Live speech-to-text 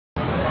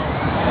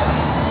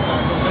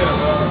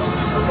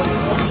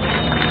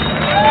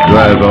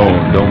Drive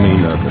on, don't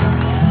mean nothing.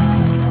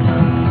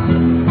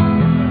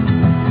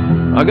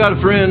 I got a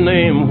friend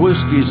named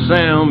Whiskey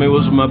Sam. He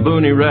was my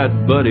boonie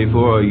rat buddy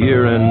for a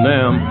year in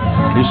Nam.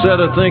 He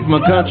said, I think my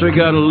country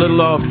got a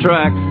little off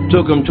track.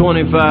 Took him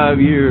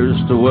 25 years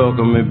to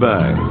welcome me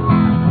back.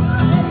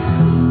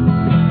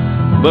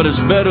 But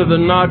it's better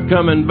than not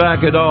coming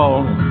back at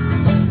all.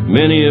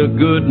 Many a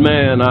good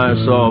man I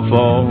saw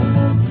fall.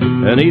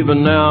 And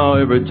even now,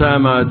 every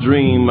time I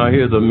dream, I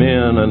hear the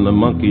men and the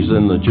monkeys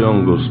in the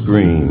jungle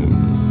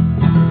scream.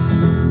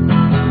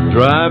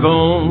 Drive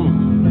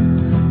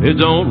on, it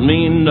don't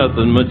mean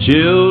nothing. My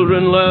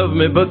children love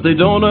me, but they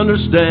don't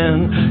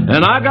understand.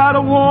 And I got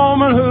a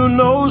woman who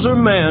knows her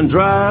man.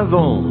 Drive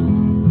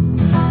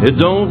on, it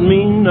don't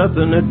mean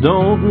nothing. It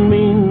don't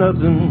mean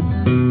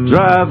nothing.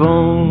 Drive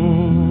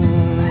on.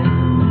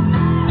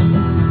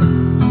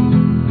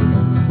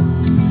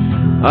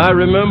 I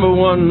remember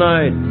one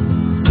night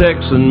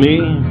texting me,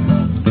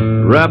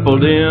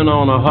 rappelled in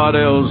on a hot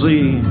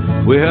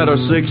LZ. We had our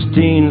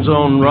 16s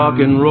on rock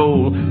and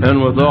roll,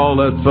 and with all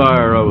that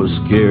fire I was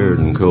scared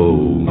and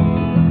cold.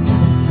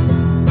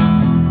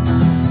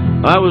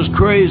 I was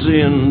crazy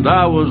and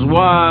I was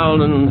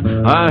wild,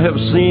 and I have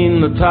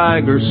seen the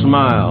tiger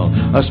smile.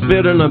 I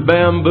spit in a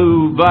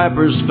bamboo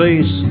viper's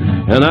face,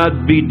 and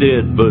I'd be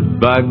dead,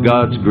 but by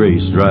God's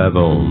grace, drive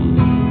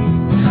on.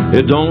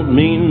 It don't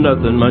mean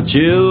nothing. My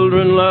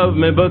children love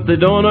me, but they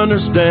don't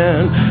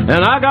understand.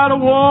 And I got a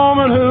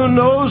woman who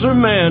knows her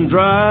man.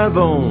 Drive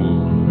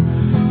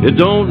on. It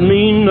don't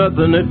mean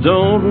nothing. It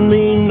don't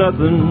mean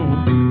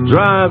nothing.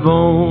 Drive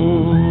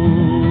on.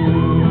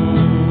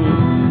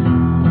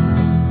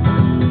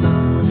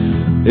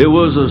 It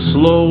was a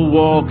slow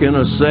walk in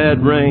a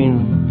sad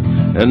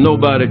rain, and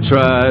nobody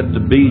tried to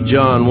be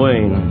John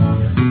Wayne.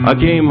 I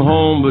came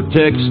home, but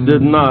Tex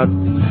did not.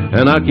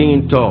 And I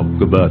can't talk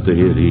about the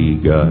hit he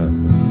got.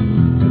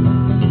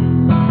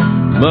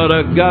 But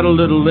I got a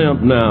little limp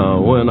now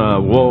when I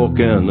walk,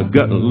 and I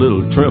got a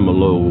little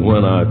tremolo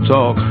when I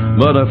talk.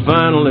 But I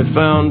finally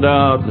found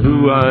out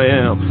who I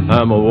am.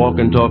 I'm a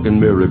walking, talking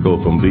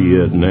miracle from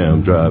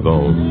Vietnam. Drive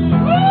on.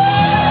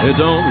 It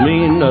don't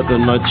mean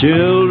nothing. My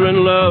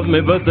children love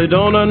me, but they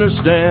don't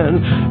understand.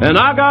 And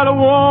I got a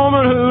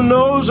woman who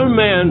knows her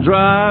man.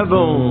 Drive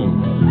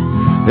on.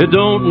 It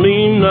don't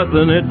mean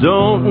nothing, it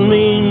don't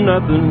mean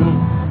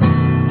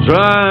nothing.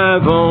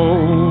 Drive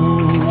on.